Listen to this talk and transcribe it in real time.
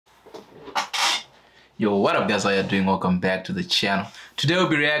Yo, what up guys, how you doing? Welcome back to the channel. Today we'll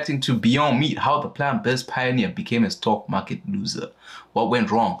be reacting to Beyond Meat, how the plant-based pioneer became a stock market loser. What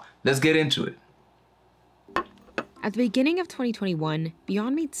went wrong? Let's get into it. At the beginning of 2021,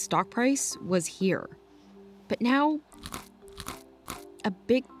 Beyond Meat's stock price was here. But now, a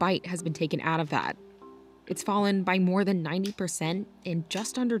big bite has been taken out of that. It's fallen by more than 90% in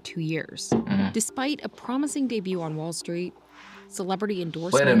just under 2 years. Despite a promising debut on Wall Street, celebrity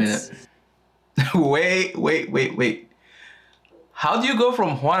endorsements... Wait a minute. Wait. How do you go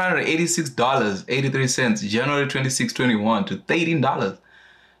from $186.83 January 26, 21 to $13?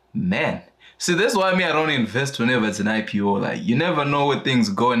 Man. See, that's why I don't invest whenever it's an IPO. Like, you never know where things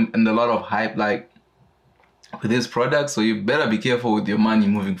go and a lot of hype like with this product, so you better be careful with your money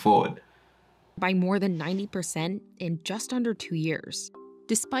moving forward. By more than 90% in just under 2 years.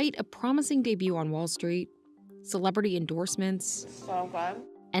 Despite a promising debut on Wall Street, celebrity endorsements,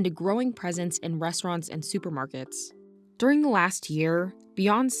 and a growing presence in restaurants and supermarkets. During the last year,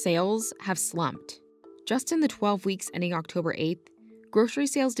 Beyond's sales have slumped. Just in the 12 weeks ending October 8th, grocery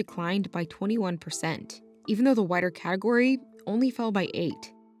sales declined by 21%, even though the wider category only fell by 8%.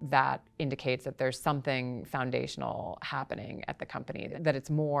 That indicates that there's something foundational happening at the company, that it's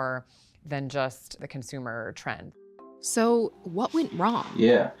more than just the consumer trend. So what went wrong?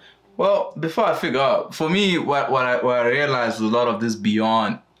 Yeah. Well, before I figure out, for me, what I realized with a lot of this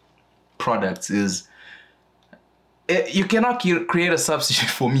Beyond products is you cannot create a substitute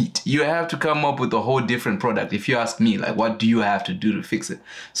for meat. You have to come up with a whole different product. If you ask me, like, what do you have to do to fix it?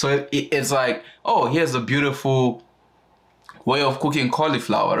 So it's like, oh, here's a beautiful way of cooking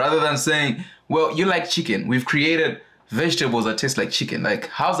cauliflower. Rather than saying, well, you like chicken. We've created vegetables that taste like chicken. Like,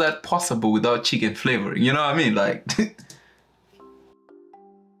 how's that possible without chicken flavoring? You know what I mean? Like...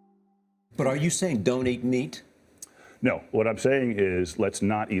 But are you saying don't eat meat? No, what I'm saying is let's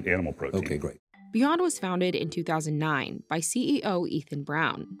not eat animal protein. Okay, great. Beyond was founded in 2009 by CEO Ethan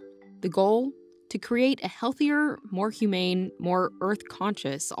Brown. The goal? To create a healthier, more humane, more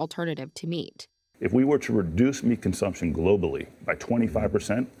earth-conscious alternative to meat. If we were to reduce meat consumption globally by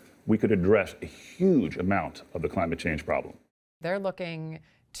 25%, we could address a huge amount of the climate change problem. They're looking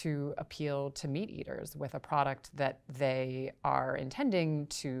to appeal to meat eaters with a product that they are intending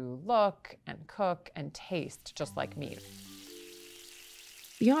to look and cook and taste just like meat.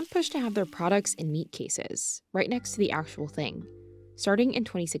 Beyond pushed to have their products in meat cases, right next to the actual thing, starting in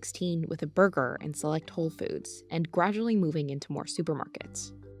 2016 with a burger in select Whole Foods and gradually moving into more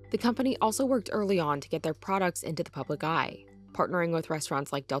supermarkets. The company also worked early on to get their products into the public eye, partnering with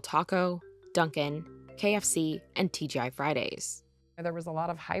restaurants like Del Taco, Dunkin', KFC, and TGI Fridays. There was a lot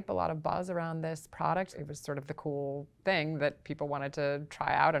of hype, a lot of buzz around this product. It was sort of the cool thing that people wanted to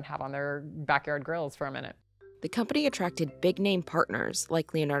try out and have on their backyard grills for a minute. The company attracted big-name partners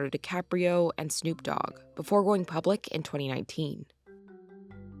like Leonardo DiCaprio and Snoop Dogg before going public in 2019.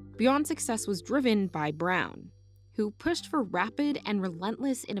 Beyond's success was driven by Brown, who pushed for rapid and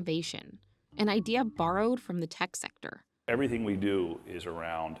relentless innovation, an idea borrowed from the tech sector. Everything we do is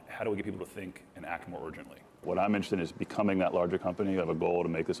around how do we get people to think and act more urgently. What I'm interested in is becoming that larger company. I have a goal to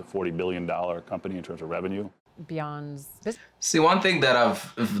make this a $40 billion company in terms of revenue. Beyond's this. See, one thing that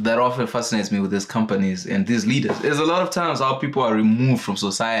often fascinates me with these companies and these leaders is a lot of times how people are removed from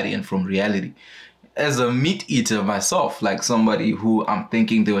society and from reality. As a meat eater myself, like somebody who I'm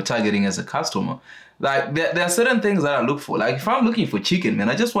thinking they were targeting as a customer, like there are certain things that I look for. Like if I'm looking for chicken, man,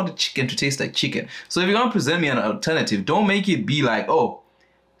 I just want the chicken to taste like chicken. So if you're gonna present me an alternative, don't make it be like, oh,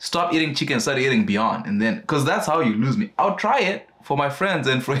 stop eating chicken, start eating Beyond. And then, because that's how you lose me. I'll try it for my friends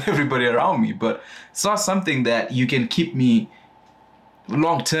and for everybody around me, but it's not something that you can keep me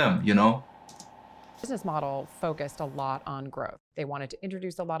long term, you know? Business model focused a lot on growth. They wanted to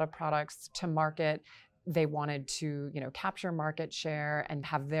introduce a lot of products to market. They wanted to, capture market share and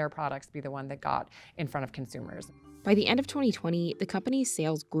have their products be the one that got in front of consumers. By the end of 2020, the company's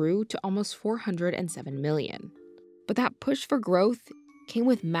sales grew to almost $407 million. But that push for growth came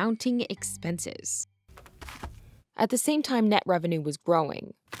with mounting expenses. At the same time net revenue was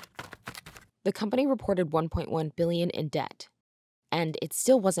growing, the company reported $1.1 billion in debt, and it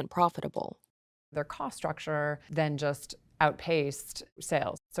still wasn't profitable. Their cost structure then just outpaced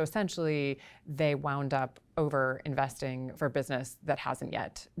sales. So essentially, they wound up over-investing for business that hasn't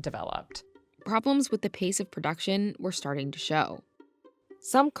yet developed. Problems with the pace of production were starting to show.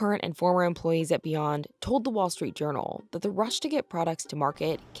 Some current and former employees at Beyond told the Wall Street Journal that the rush to get products to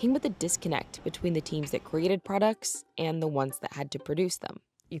market came with a disconnect between the teams that created products and the ones that had to produce them.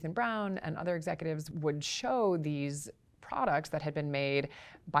 Ethan Brown and other executives would show these products that had been made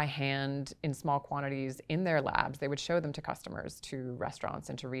by hand in small quantities in their labs. They would show them to customers, to restaurants,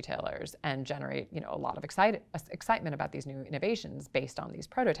 and to retailers, and generate, a lot of excitement about these new innovations based on these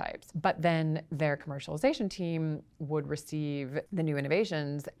prototypes. But then their commercialization team would receive the new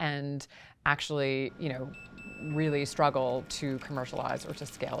innovations and actually, really struggle to commercialize or to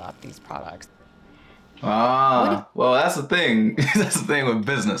scale up these products. Well, that's the thing. That's the thing with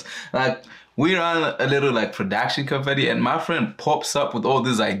business. Like, we run a little production company, and my friend pops up with all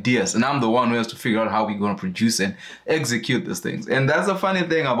these ideas, and I'm the one who has to figure out how we're going to produce and execute these things. And that's the funny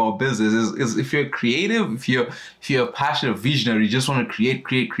thing about business is if you're creative, if you're a passionate visionary, you just want to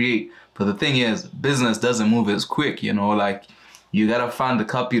create. But the thing is, business doesn't move as quick. You gotta find the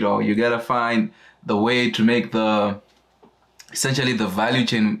capital, you gotta find the way to make essentially the value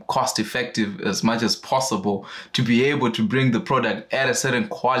chain cost effective as much as possible to be able to bring the product at a certain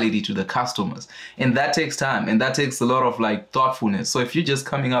quality to the customers. And that takes time, and that takes a lot of thoughtfulness. So if you're just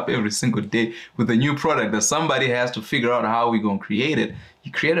coming up every single day with a new product that somebody has to figure out how we're going to create it,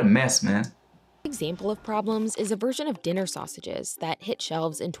 you create a mess, man. An example of problems is a version of dinner sausages that hit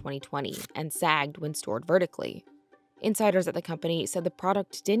shelves in 2020 and sagged when stored vertically. Insiders at the company said the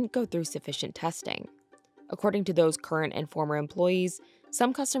product didn't go through sufficient testing. According to those current and former employees,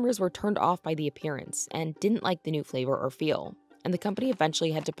 some customers were turned off by the appearance and didn't like the new flavor or feel, and the company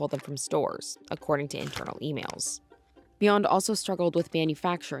eventually had to pull them from stores, according to internal emails. Beyond also struggled with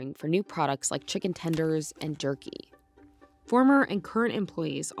manufacturing for new products like chicken tenders and jerky. Former and current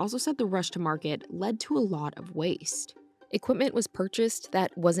employees also said the rush to market led to a lot of waste. Equipment was purchased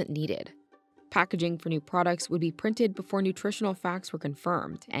that wasn't needed. Packaging for new products would be printed before nutritional facts were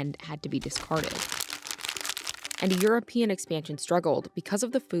confirmed and had to be discarded. And European expansion struggled because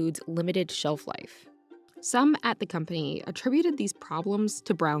of the food's limited shelf life. Some at the company attributed these problems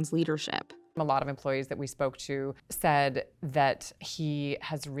to Brown's leadership. A lot of employees that we spoke to said that he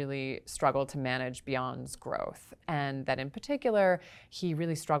has really struggled to manage Beyond's growth, and that in particular, he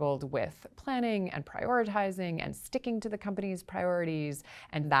really struggled with planning and prioritizing and sticking to the company's priorities,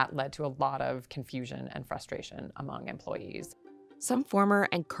 and that led to a lot of confusion and frustration among employees. Some former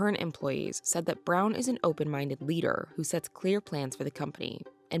and current employees said that Brown is an open-minded leader who sets clear plans for the company,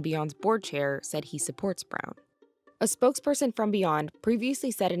 and Beyond's board chair said he supports Brown. A spokesperson from Beyond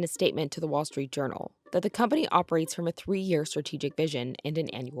previously said in a statement to the Wall Street Journal that the company operates from a 3-year strategic vision and an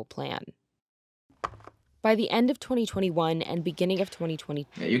annual plan. By the end of 2021 and beginning of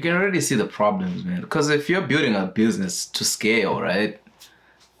 2022, you can already see the problems, man. Because if you're building a business to scale, right?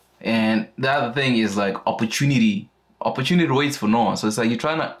 And the other thing is opportunity waits for no one. So it's you're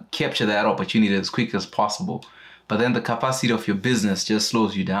trying to capture that opportunity as quick as possible. But then the capacity of your business just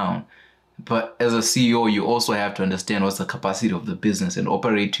slows you down. But as a CEO, you also have to understand what's the capacity of the business and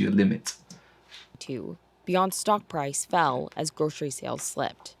operate to your limits. Beyond's stock price fell as grocery sales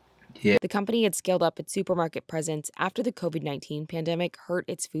slipped. Yeah. The company had scaled up its supermarket presence after the COVID-19 pandemic hurt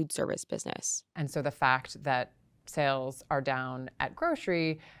its food service business. And so the fact that sales are down at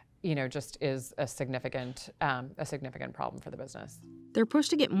grocery, just is a significant problem for the business. Their push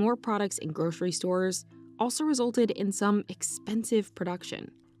to get more products in grocery stores also resulted in some expensive production.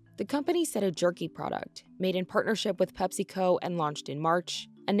 The company said a jerky product, made in partnership with PepsiCo and launched in March,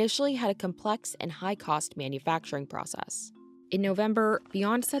 initially had a complex and high-cost manufacturing process. In November,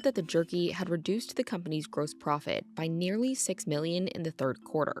 Beyond said that the jerky had reduced the company's gross profit by nearly $6 million in the third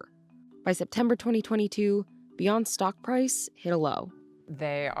quarter. By September 2022, Beyond's stock price hit a low.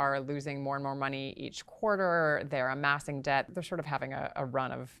 They are losing more and more money each quarter. They're amassing debt. They're sort of having a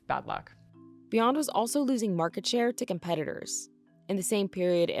run of bad luck. Beyond was also losing market share to competitors. In the same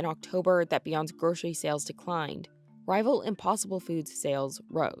period in October that Beyond's grocery sales declined, rival Impossible Foods sales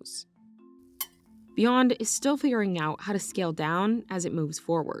rose. Beyond is still figuring out how to scale down as it moves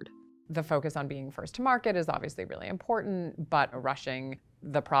forward. The focus on being first to market is obviously really important, but rushing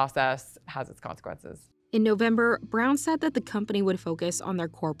the process has its consequences. In November, Brown said that the company would focus on their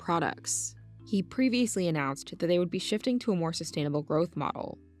core products. He previously announced that they would be shifting to a more sustainable growth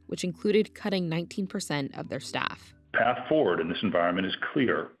model, which included cutting 19% of their staff. Path forward in this environment is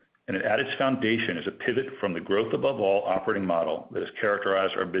clear, and at its foundation is a pivot from the growth above all operating model that has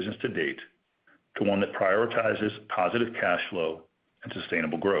characterized our business to date to one that prioritizes positive cash flow and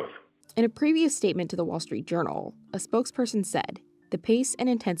sustainable growth. In a previous statement to the Wall Street Journal, a spokesperson said, "The pace and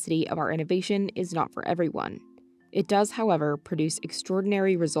intensity of our innovation is not for everyone. It does, however, produce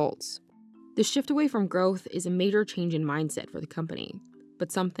extraordinary results. The shift away from growth is a major change in mindset for the company,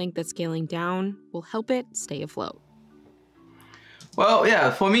 but some think that scaling down will help it stay afloat." Well,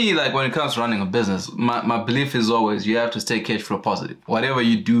 yeah, for me, when it comes to running a business, my belief is always you have to stay cash flow positive. Whatever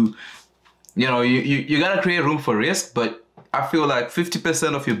you do, you gotta create room for risk, but I feel like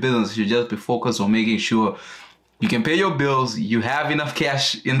 50% of your business should just be focused on making sure you can pay your bills, you have enough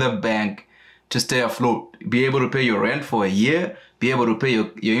cash in the bank to stay afloat, be able to pay your rent for a year, be able to pay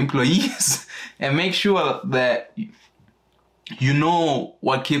your employees, and make sure that you know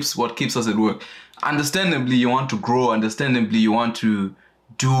what keeps us at work. Understandably, you want to grow. Understandably, you want to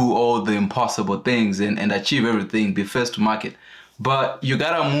do all the impossible things and achieve everything, be first to market. But you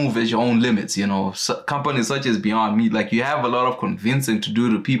gotta move at your own limits, you know. So companies such as Beyond Meat, like, you have a lot of convincing to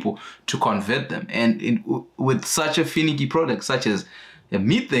do to people to convert them. And with such a finicky product such as a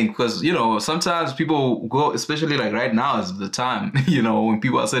meat thing, because, you know, sometimes people go, especially like right now is the time, you know, when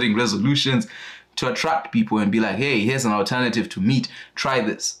people are setting resolutions to attract people and be like, hey, here's an alternative to meat, try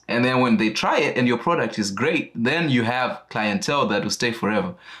this. And then when they try it and your product is great, then you have clientele that will stay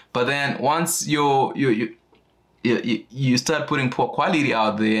forever. But then once you start putting poor quality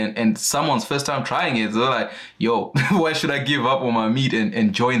out there and someone's first time trying it, they're like, yo, why should I give up on my meat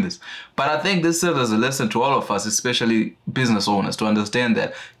and join this? But I think this serves as a lesson to all of us, especially business owners, to understand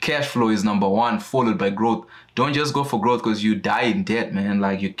that cash flow is number one, followed by growth. Don't just go for growth because you die in debt, man.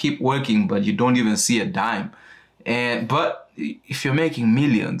 Like, you keep working, but you don't even see a dime. But if you're making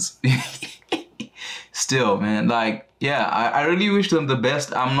millions, still, man, like, yeah, I really wish them the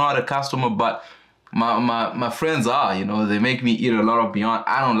best. I'm not a customer, but my friends are, you know, they make me eat a lot of Beyond.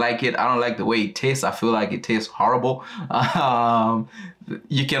 I don't like it. I don't like the way it tastes. I feel like it tastes horrible.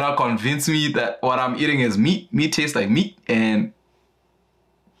 You cannot convince me that what I'm eating is meat. Meat tastes like meat, and,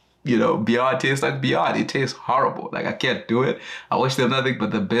 you know, Beyond tastes like Beyond. It tastes horrible. Like, I can't do it. I wish them nothing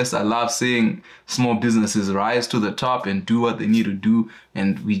but the best. I love seeing small businesses rise to the top and do what they need to do.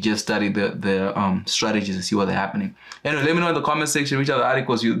 And we just study the strategies and see what's happening. Anyway, let me know in the comment section which other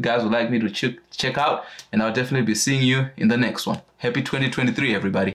articles you guys would like me to check out. And I'll definitely be seeing you in the next one. Happy 2023, everybody.